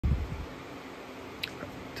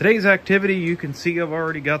Today's activity, you can see I've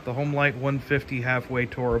already got the Homelite 150 halfway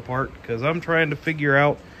tore apart because I'm trying to figure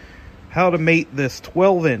out how to mate this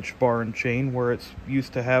 12-inch bar and chain where it's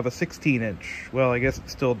used to have a 16-inch. Well, I guess it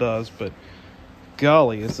still does, but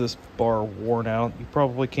golly, is this bar worn out. You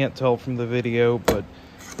probably can't tell from the video, but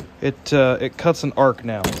it cuts an arc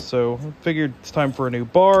now. So I figured it's time for a new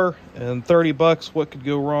bar, and 30 bucks, what could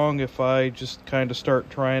go wrong if I just kind of start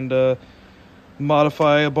trying to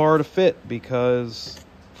modify a bar to fit? Because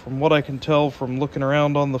from what I can tell from looking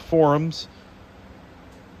around on the forums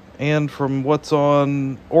and from what's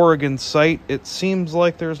on Oregon's site, it seems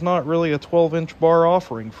like there's not really a 12-inch bar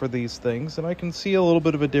offering for these things, and I can see a little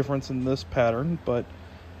bit of a difference in this pattern, but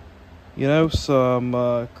you know,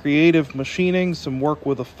 some creative machining, some work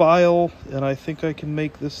with a file, and I think I can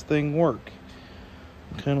make this thing work.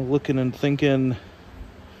 I'm kind of looking and thinking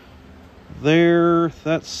there,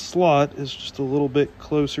 that slot is just a little bit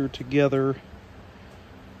closer together,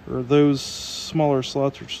 or those smaller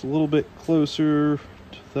slots are just a little bit closer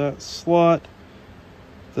to that slot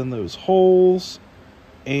than those holes,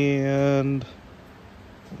 and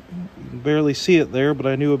you can barely see it there, but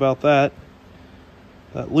I knew about that.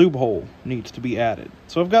 That lube hole needs to be added.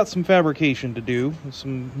 So I've got some fabrication to do,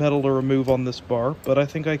 some metal to remove on this bar, but I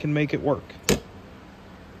think I can make it work.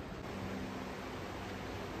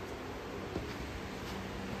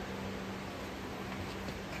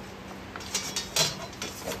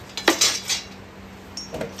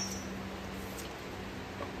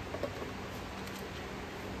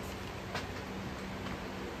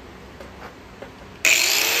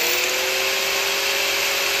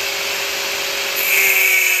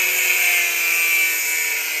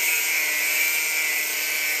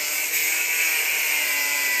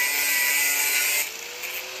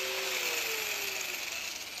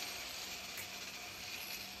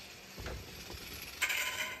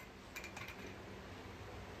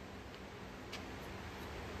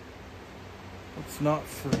 Let's not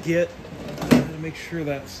forget to make sure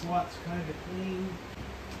that slot's kind of clean.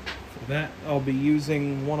 For that, I'll be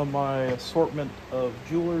using one of my assortment of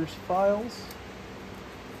jeweler's files,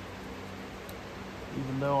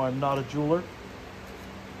 even though I'm not a jeweler.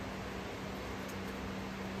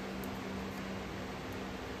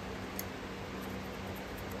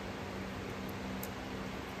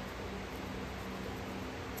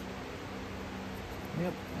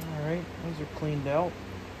 Yep, alright, those are cleaned out.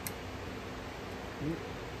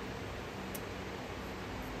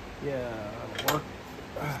 Yeah, that'll work.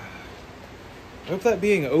 I hope that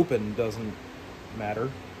being open doesn't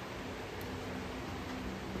matter.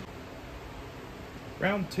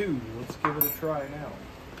 Round 2, let's give it a try now.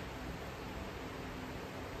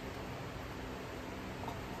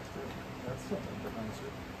 That's something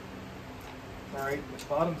nicer. Alright, it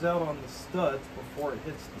bottoms out on the studs before it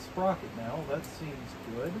hits the sprocket now. That seems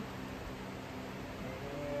good.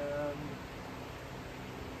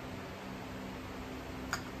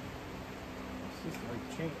 This is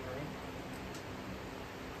like chain, right?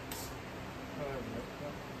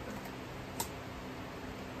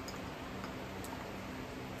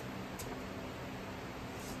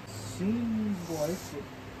 Seems like it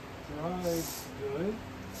dries good.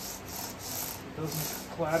 It doesn't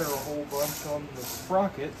clatter a whole bunch on the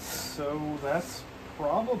sprocket, so that's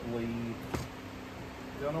probably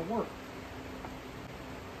gonna work.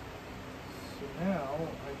 So now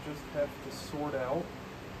I just have to sort out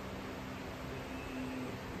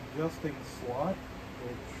adjusting slot,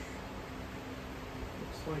 which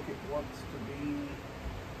looks like it wants to be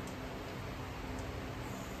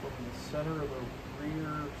from the center of the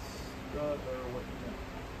rear stud, or what,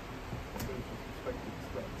 those are expected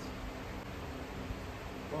studs.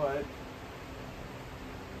 But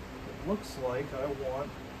it looks like I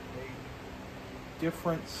want a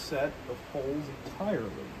different set of holes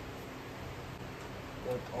entirely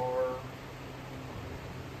that are,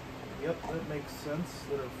 yep, that makes sense,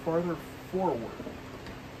 that are farther forward.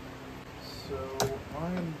 So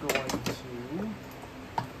I'm going to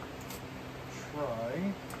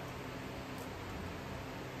try,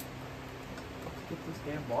 let's get this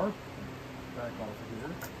damn bar back off of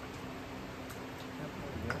here. Yep,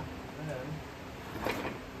 there we go. Then,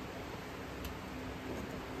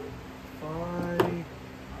 if I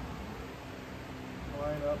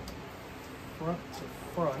line up front to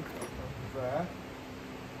front of that,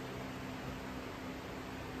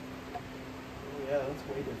 yeah, that's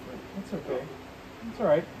way different. That's okay. That's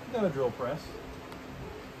alright. I got a drill press.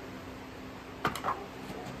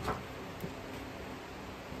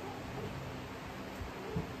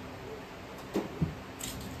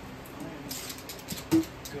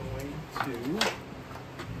 I'm going to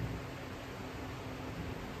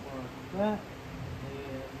mark that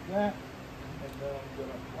and that. And then I'm going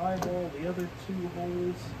to eyeball the other two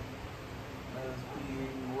holes as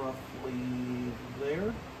being roughly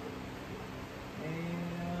there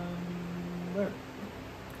and there.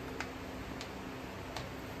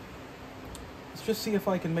 Let's just see if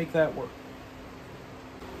I can make that work.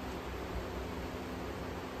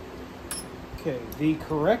 Okay, the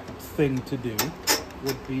correct thing to do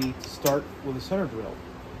would be to start with a center drill.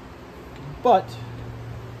 But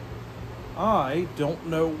I don't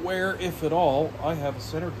know where, if at all, I have a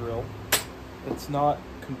center drill that's not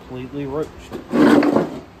completely roached.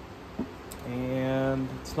 And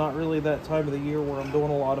it's not really that time of the year where I'm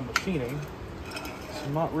doing a lot of machining, so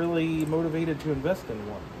I'm not really motivated to invest in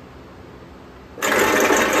one.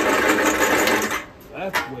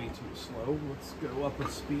 That's way too slow. Let's go up a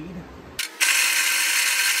speed.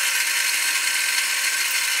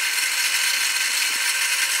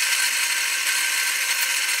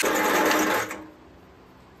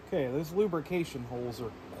 Okay, those lubrication holes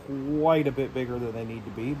are quite a bit bigger than they need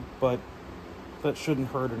to be, but that shouldn't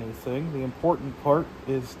hurt anything. The important part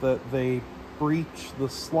is that they breach the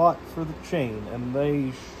slot for the chain, and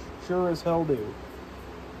they sure as hell do.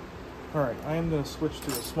 Alright, I am going to switch to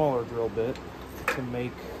a smaller drill bit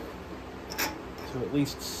to at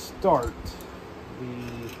least start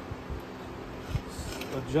the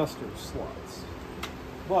adjuster slots.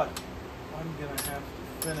 But I'm going to have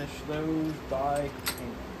to finish those by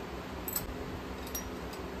hand.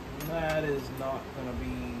 That is not going to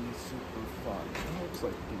be super fun. It looks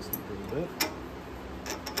like a decent drill bit.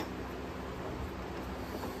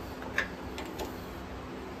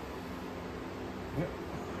 Yep.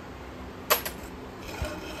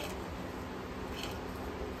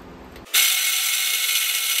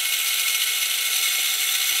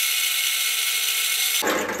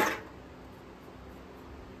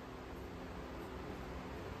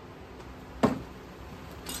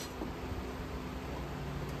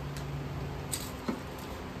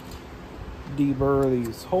 Deburr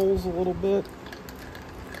these holes a little bit.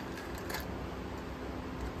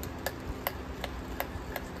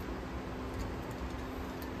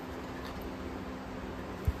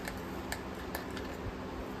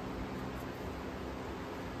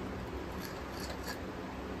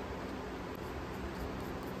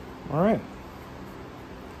 All right.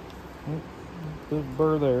 Good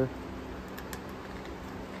burr there.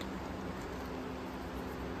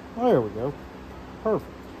 Oh, there we go.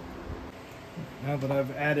 Perfect. Now that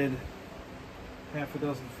I've added half a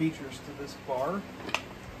dozen features to this bar,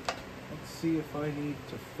 let's see if I need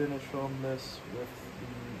to finish on this with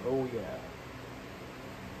the, oh yeah.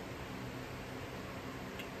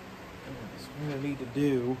 So what I'm going to need to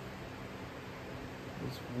do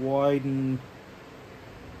is widen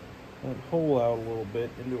that hole out a little bit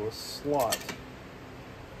into a slot.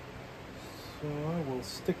 So I will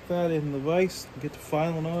stick that in the vise and get to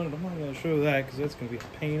filing on it. I'm not going to show that because that's going to be a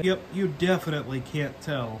pain. Yep, you definitely can't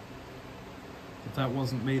tell that that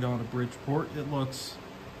wasn't made on a Bridgeport. It looks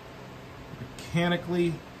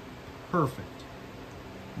mechanically perfect.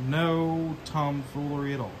 No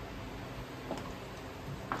tomfoolery at all.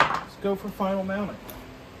 Let's go for final mounting.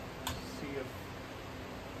 See if,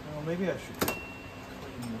 well, maybe I should clean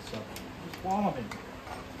this up. Just while I'm in here,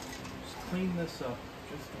 just clean this up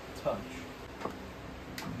just a touch.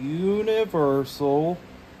 Universal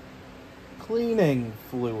cleaning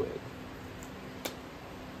fluid.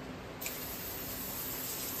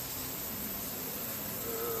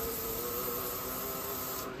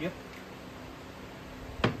 Yep.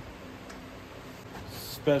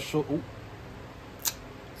 Specialty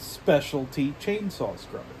chainsaw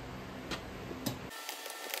scrubber.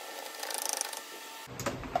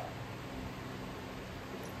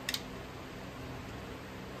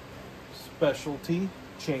 Specialty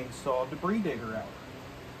chainsaw debris digger out.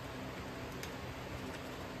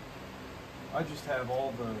 I just have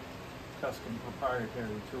all the custom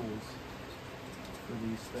proprietary tools for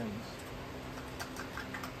these things.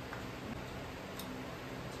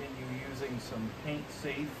 Continue using some paint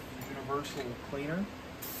safe universal cleaner.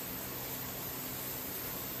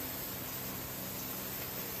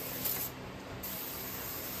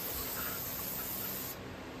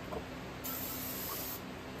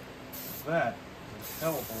 That is a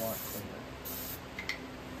hell of a lot cleaner.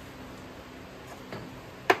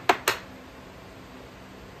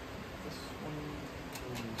 This one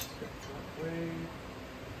goes that way.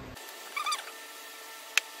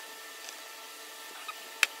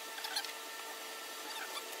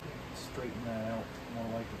 Straighten that out more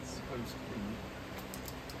like it's supposed to be.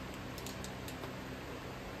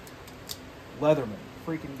 Leatherman,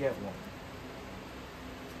 freaking get one.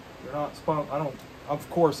 They're not I Of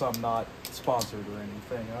course, I'm not sponsored or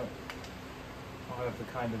anything. I don't have the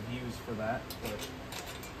kind of views for that, but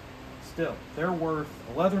still, they're worth.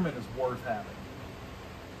 A Leatherman is worth having.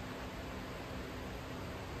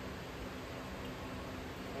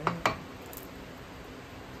 Okay.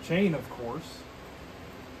 Chain, of course.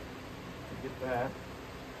 Get that.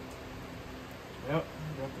 Yep,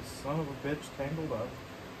 got the son of a bitch tangled up.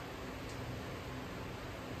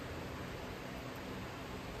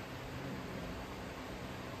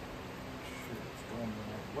 It's going the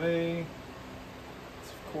right way.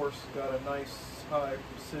 It's of course got a nice high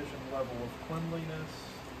precision level of cleanliness.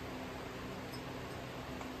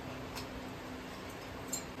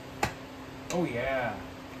 Oh yeah.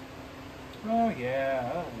 Oh yeah,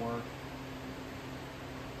 that'll work.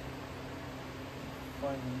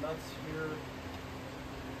 Find the nuts here,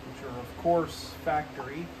 which are of course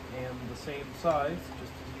factory and the same size,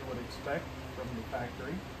 just as you would expect from the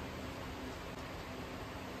factory.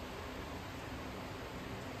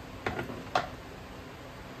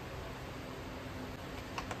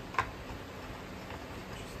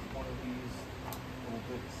 Just one of these a little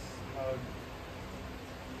bit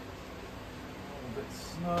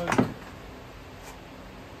snug, and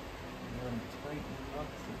then tighten up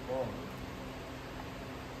the bar.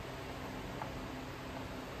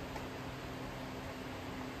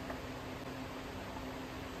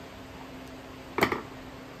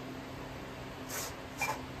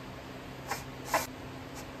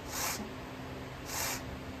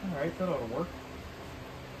 Alright, that ought to work.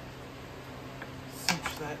 Cinch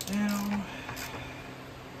that down.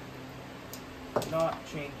 Not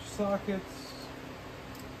change sockets.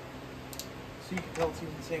 So you can tell it's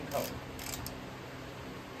even the same color.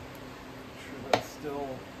 Make sure that's still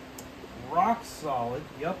rock solid.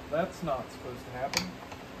 Yep, that's not supposed to happen.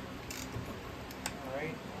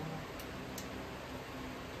 Alright.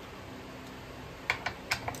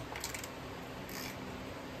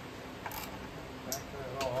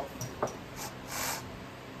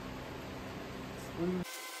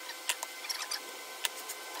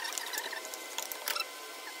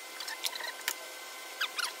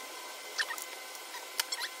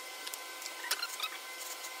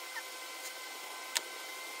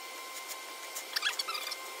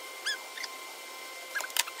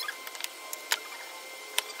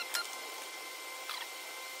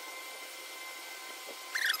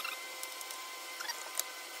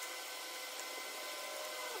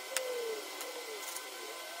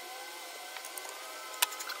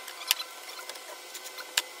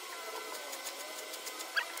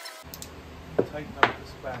 Tighten up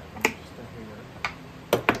this back one just a hair.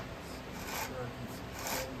 Sure,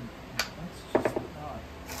 that's just not.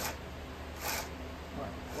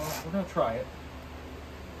 Alright, well, we're going to try it.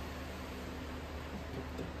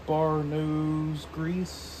 Get the bar nose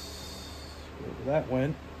grease. Wherever that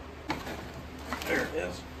went. There it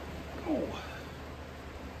is. Oh.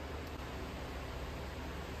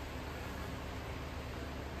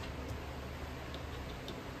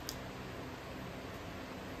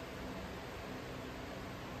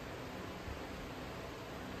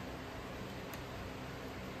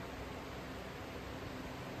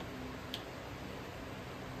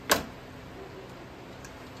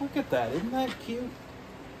 Look at that, isn't that cute?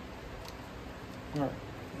 Alright,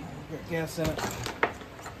 we got gas in it.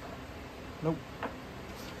 Nope.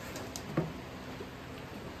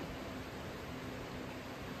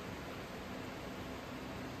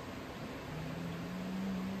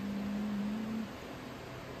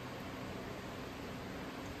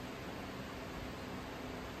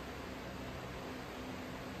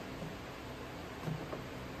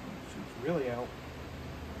 She's really out.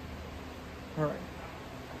 Alright.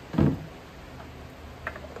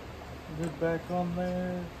 Lid back on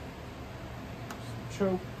there. Some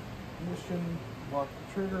choke, ignition, lock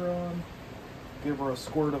the trigger on. Give her a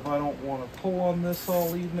squirt if I don't want to pull on this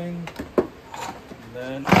all evening. And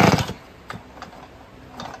then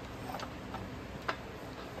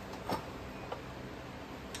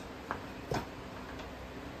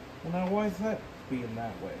well, now why is that being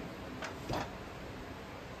that way?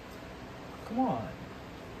 Come on.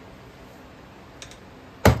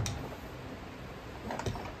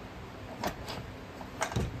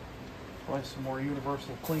 Apply some more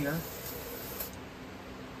universal cleaner.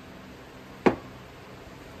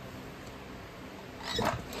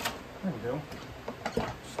 There we go.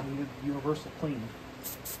 Just needed universal clean.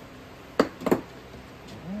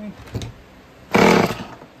 Alright.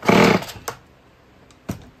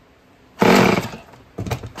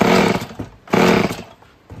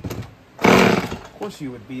 Of course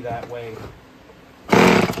you would be that way.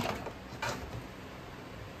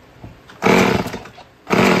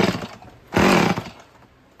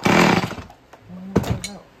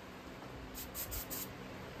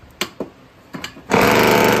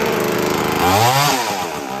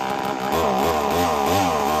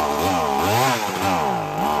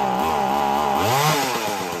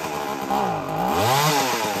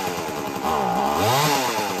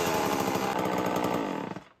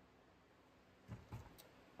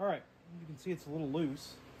 it's a little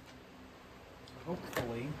loose.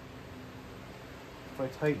 Hopefully, if I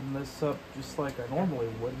tighten this up just like I normally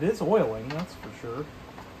would, it is oiling, that's for sure.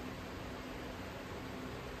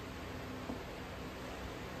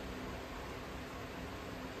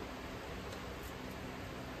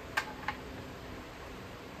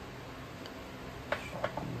 Should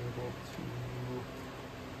be able to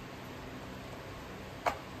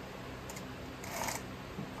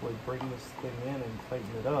hopefully bring this thing in and tighten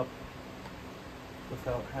it up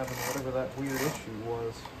without having whatever that weird issue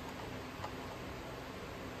was.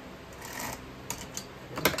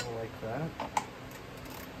 Okay, like that.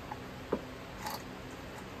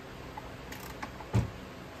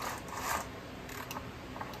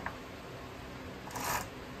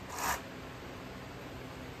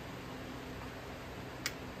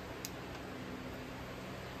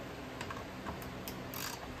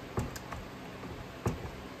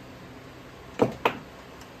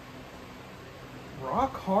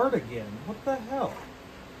 Rock hard again. What the hell?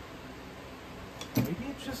 Maybe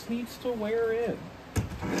it just needs to wear in.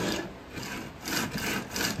 Yeah,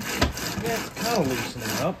 it's kind of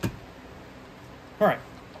loosening up. Alright.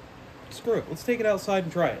 Screw it. Let's take it outside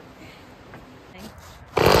and try it.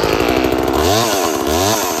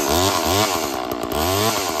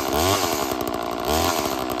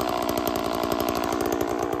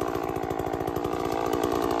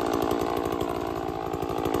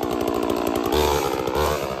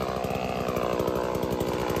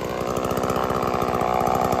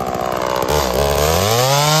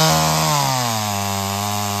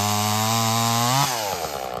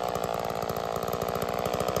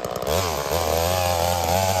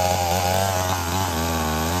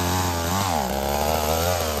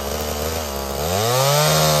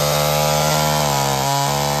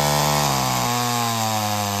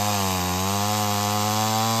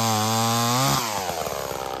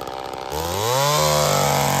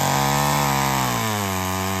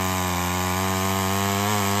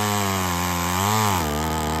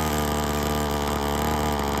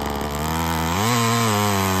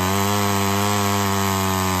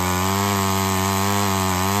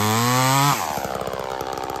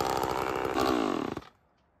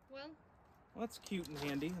 That's cute and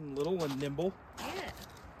handy and little and nimble. Yeah.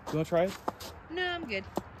 You want to try it? No, I'm good.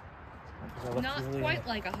 Not really quite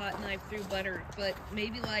like a hot knife through butter, but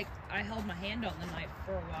maybe like I held my hand on the knife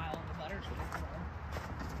for a while and the butter should have come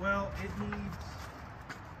on. Well, it needs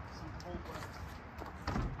some cold weather.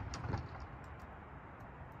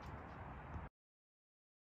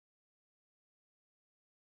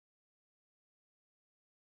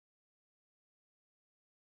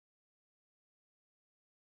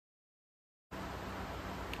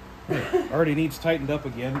 Already needs tightened up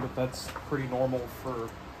again, but that's pretty normal for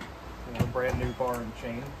brand new bar and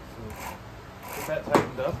chain. So get that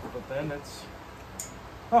tightened up, but then it's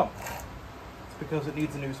because it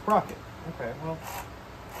needs a new sprocket. Okay, well,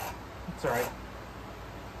 that's all right.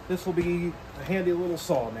 This will be a handy little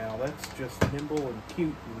saw now. That's just nimble and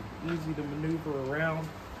cute and easy to maneuver around.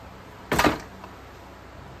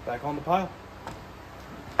 Back on the pile.